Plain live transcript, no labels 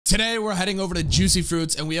Today we're heading over to Juicy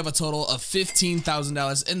Fruits and we have a total of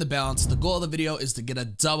 $15,000 in the balance. The goal of the video is to get a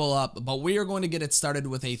double up, but we are going to get it started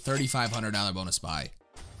with a $3,500 bonus buy.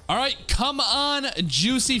 All right, come on,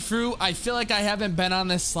 Juicy Fruit. I feel like I haven't been on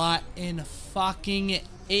this slot in fucking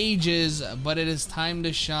ages, but it is time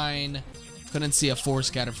to shine. Couldn't see a 4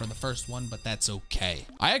 scatter for the first one, but that's okay.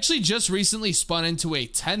 I actually just recently spun into a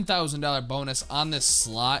 $10,000 bonus on this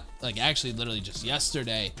slot, like actually literally just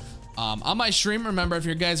yesterday. On my stream, remember, if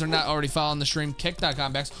you guys are not already following the stream,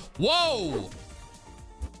 kick.com backs. Whoa!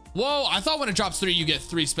 Whoa, I thought when it drops 3, you get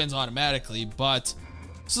 3 spins automatically, but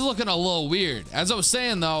this is looking a little weird. As I was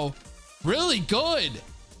saying though, really good.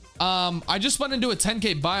 I just went into a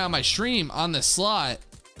 10K buy on my stream on this slot,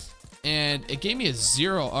 and it gave me a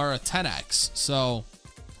 0 or a 10x. So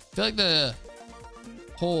I feel like the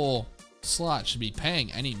whole slot should be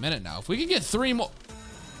paying any minute now. If we could get 3 more.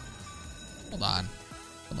 Hold on,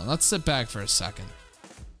 let's sit back for a second.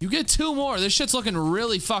 You get 2 more. This shit's looking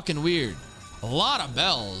really fucking weird. A lot of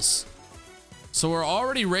bells. So we're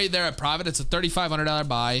already right there at profit. It's a $3,500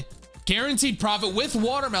 buy. Guaranteed profit with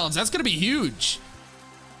watermelons. That's gonna be huge.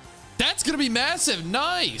 That's gonna be massive.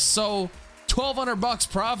 Nice. So 1,200 bucks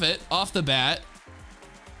profit off the bat.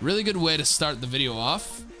 Really good way to start the video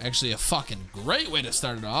off. Actually, a fucking great way to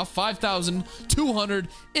start it off.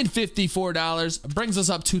 $5,254 brings us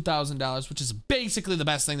up $2,000, which is basically the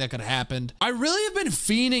best thing that could have happened. I really have been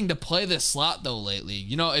fiending to play this slot though lately.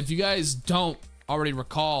 You know, if you guys don't already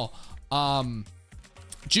recall,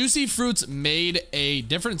 Juicy Fruits made a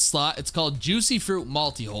different slot. It's called Juicy Fruit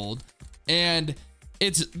Multi-Hold, and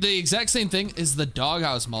it's the exact same thing as the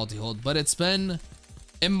Doghouse Multi-Hold, but it's been,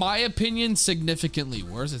 in my opinion, significantly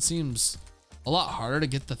worse. It seems a lot harder to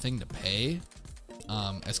get the thing to pay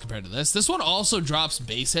as compared to this. This one also drops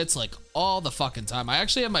base hits like all the fucking time. I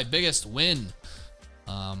actually have my biggest win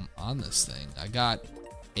on this thing. I got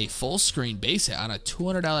a full screen base hit on a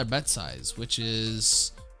 $200 bet size, which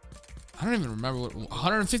is, I don't even remember what,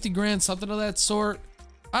 150 grand, something of that sort.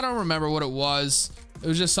 I don't remember what it was. It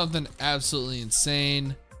was just something absolutely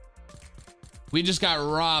insane. We just got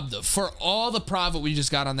robbed for all the profit we just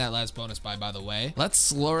got on that last bonus buy, by the way. Let's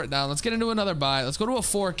slow it down. Let's get into another buy. Let's go to a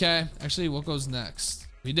 4K. Actually, what goes next?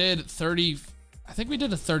 We did 30. I think we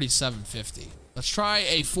did a 37.50. Let's try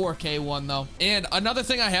a 4K one though. And another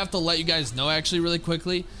thing I have to let you guys know actually really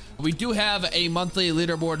quickly, we do have a monthly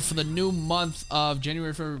leaderboard for the new month of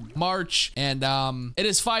January for March, and it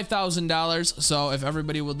is $5,000. So if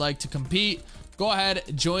everybody would like to compete, go ahead,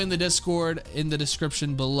 join the Discord in the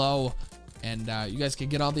description below, and you guys can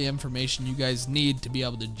get all the information you guys need to be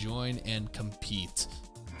able to join and compete.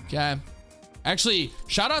 Okay. Actually,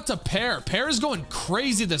 shout out to Pear. Pear is going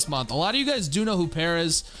crazy this month. A lot of you guys do know who Pear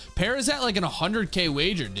is. Pear is at like an 100K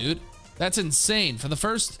wager, dude. That's insane. For the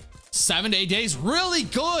first 7 to 8 days, really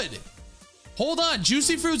good. Hold on,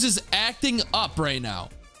 Juicy Fruits is acting up right now.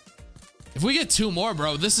 If we get 2 more,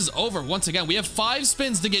 bro, this is over. Once again, we have 5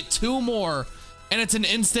 spins to get 2 more, and it's an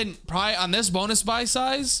instant, probably on this bonus buy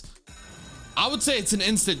size, I would say it's an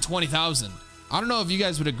instant 20,000. I don't know if you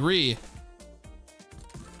guys would agree.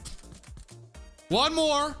 1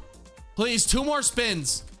 more, please. 2 more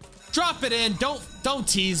spins. Drop it in. Don't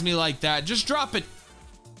tease me like that. Just drop it.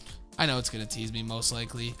 I know it's gonna tease me most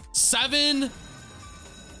likely. 7.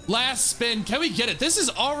 Last spin. Can we get it? This is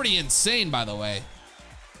already insane, by the way.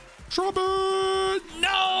 Drop it.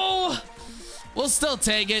 No. We'll still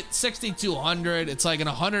take it. 6,200. It's like an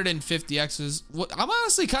 150 X's. I'm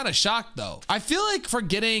honestly kind of shocked though. I feel like for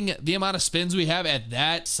getting the amount of spins we have at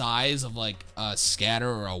that size of like a scatter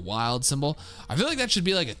or a wild symbol, I feel like that should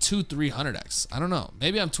be like a 200-300 X. I don't know.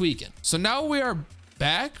 Maybe I'm tweaking. So now we are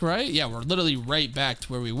back, right? Yeah, we're literally right back to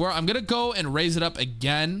where we were. I'm gonna go and raise it up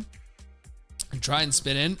again and try and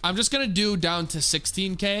spin in. I'm just gonna do down to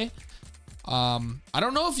 16K. I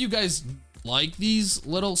don't know if you guys like these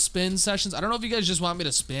little spin sessions. I don't know if you guys just want me to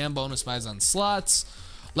spam bonus buys on slots.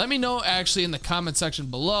 Let me know actually in the comment section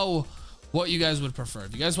below what you guys would prefer.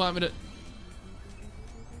 If you guys want me to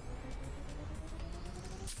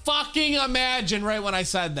fucking imagine right when I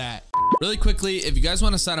said that. Really quickly, if you guys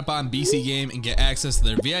want to sign up on BCGAME and get access to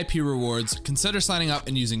their VIP rewards, consider signing up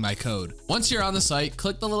and using my code. Once you're on the site,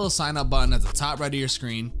 click the little sign up button at the top right of your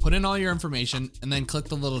screen, put in all your information, and then click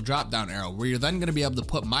the little drop down arrow where you're then going to be able to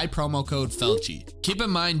put my promo code Felschy. Keep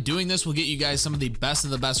in mind, doing this will get you guys some of the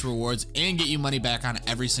best rewards and get you money back on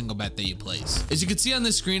every single bet that you place. As you can see on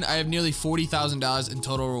this screen, I have nearly $40,000 in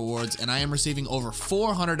total rewards, and I am receiving over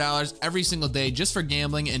 $400 every single day just for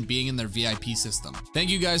gambling and being in their VIP system.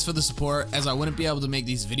 Thank you guys for the support, as I wouldn't be able to make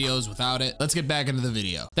these videos without it. Let's get back into the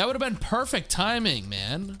video. That would have been perfect timing,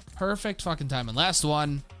 man. Perfect fucking timing. Last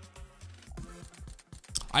one.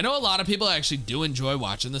 I know a lot of people actually do enjoy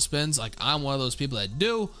watching the spins. Like, I'm one of those people that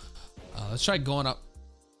do. Let's try going up.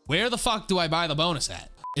 Where the fuck do I buy the bonus at?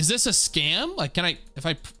 Is this a scam? Like, can I, if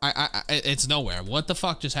I it's nowhere. What the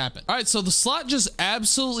fuck just happened? All right, so the slot just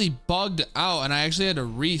absolutely bugged out and I actually had to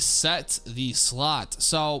reset the slot.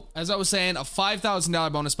 So as I was saying, a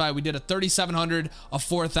 $5,000 bonus buy. We did a $3,700, a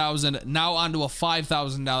 $4,000, now onto a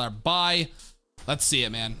 $5,000 buy. Let's see it,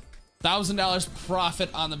 man. $1,000 profit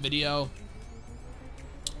on the video.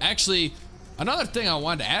 Actually, another thing I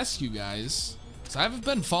wanted to ask you guys, so I haven't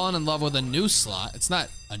been falling in love with a new slot. It's not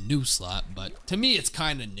a new slot, but to me, it's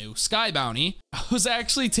kind of new. Sky Bounty. I was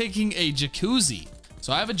actually taking a jacuzzi.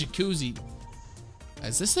 So I have a jacuzzi.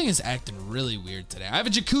 Guys, this thing is acting really weird today. I have a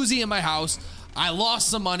jacuzzi in my house. I lost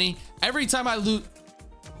some money. Every time I loot,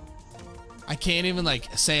 I can't even like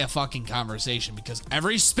say a fucking conversation because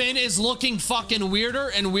every spin is looking fucking weirder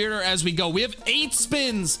and weirder as we go. We have 8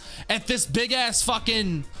 spins at this big ass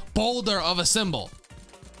fucking boulder of a symbol.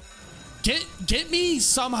 Get me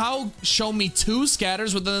somehow, show me 2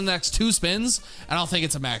 scatters within the next 2 spins, and I'll think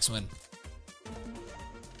it's a max win.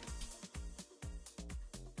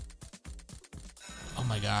 Oh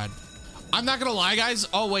my God. I'm not gonna lie, guys.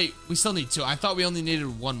 Oh wait, we still need 2. I thought we only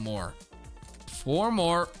needed 1 more. 4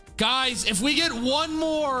 more. Guys, if we get 1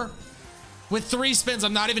 more with 3 spins,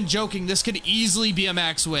 I'm not even joking. This could easily be a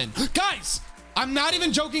max win. Guys, I'm not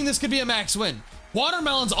even joking. This could be a max win.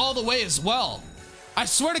 Watermelons all the way as well. I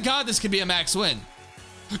swear to God, this could be a max win.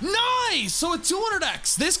 Nice! So a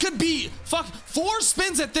 200x. This could be, fuck, 4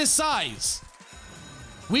 spins at this size.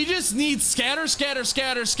 We just need scatter, scatter,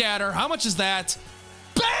 scatter, scatter. How much is that?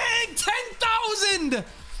 Bang! 10,000!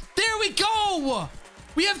 There we go!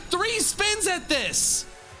 We have 3 spins at this.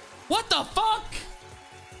 What the fuck?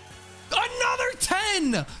 Another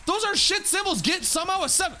 10! Those are shit symbols. Get somehow a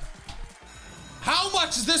 7. How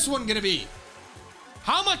much is this one gonna be?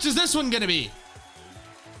 How much is this one gonna be?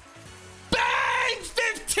 Bang!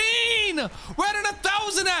 15! We're at an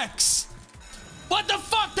 1,000x! What the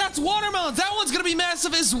fuck? That's watermelons. That one's gonna be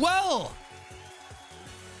massive as well.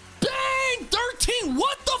 Bang! 13!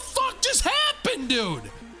 What the fuck just happened, dude?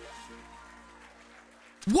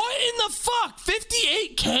 What in the fuck?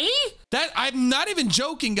 58K? That, I'm not even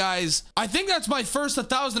joking, guys. I think that's my first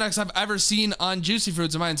 1,000x I've ever seen on Juicy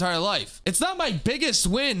Fruits in my entire life. It's not my biggest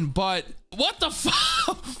win, but what the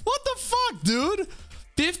fuck? What the fuck, dude?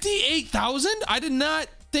 58,000? I did not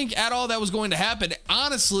think at all that was going to happen.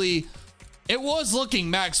 Honestly, it was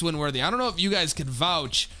looking max win worthy. I don't know if you guys could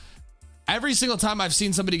vouch. Every single time I've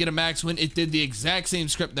seen somebody get a max win, it did the exact same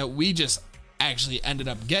script that we just actually ended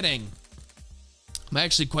up getting. I'm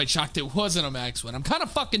actually quite shocked it wasn't a max win. I'm kind of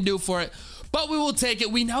fucking due for it, but we will take it.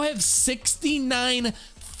 We now have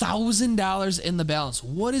 $69,000 in the balance.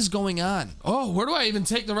 What is going on? Oh, where do I even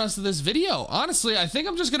take the rest of this video? Honestly, I think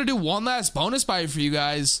I'm just gonna do one last bonus buy for you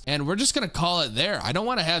guys, and we're just gonna call it there. I don't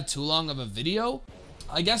want to have too long of a video.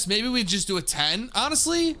 I guess maybe we just do a 10.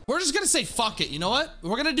 Honestly, we're just gonna say fuck it. You know what?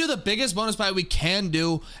 We're gonna do the biggest bonus buy we can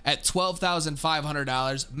do at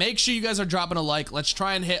 $12,500. Make sure you guys are dropping a like. Let's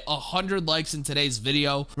try and hit 100 likes in today's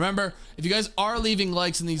video. Remember, if you guys are leaving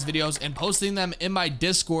likes in these videos and posting them in my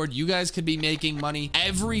Discord, you guys could be making money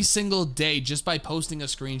every single day just by posting a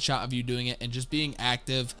screenshot of you doing it and just being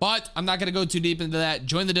active. But I'm not gonna go too deep into that.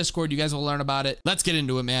 Join the Discord. You guys will learn about it. Let's get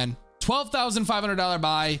into it, man. $12,500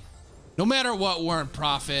 buy. No matter what, we're in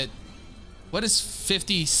profit. What is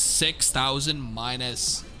 56,000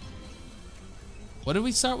 minus? What did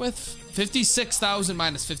we start with? 56,000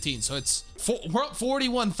 minus 15. So it's we're up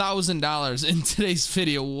 $41,000 in today's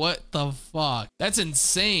video. What the fuck? That's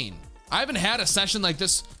insane. I haven't had a session like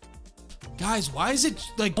this. Guys, why is it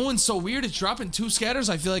like going so weird? It's dropping 2 scatters,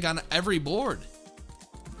 I feel like, on every board.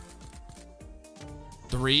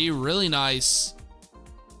 3, really nice.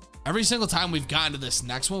 Every single time we've gotten to this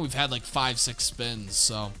next one, we've had like 5, 6 spins,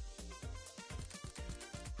 so.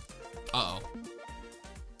 Uh-oh.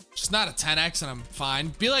 Just not a 10x and I'm fine.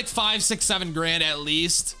 Be like 5, 6, 7 grand at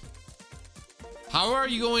least. How are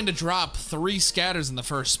you going to drop 3 scatters in the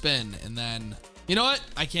first spin? And then, you know what?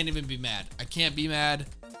 I can't even be mad. I can't be mad.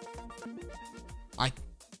 I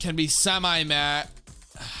can be semi-mad.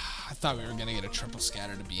 I thought we were gonna get a triple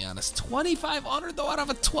scatter, to be honest. 2,500 though out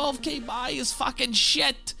of a 12K buy is fucking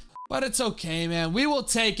shit. But it's okay, man. We will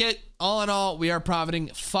take it. All in all, we are profiting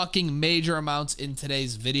fucking major amounts in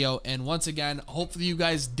today's video. And once again, hopefully you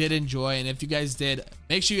guys did enjoy. And if you guys did,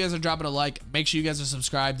 make sure you guys are dropping a like. Make sure you guys are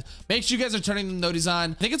subscribed. Make sure you guys are turning the noties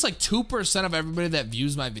on. I think it's like 2% of everybody that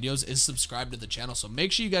views my videos is subscribed to the channel. So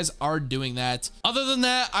make sure you guys are doing that. Other than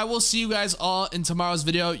that, I will see you guys all in tomorrow's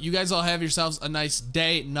video. You guys all have yourselves a nice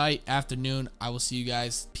day, night, afternoon. I will see you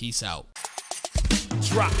guys. Peace out.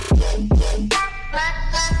 drop.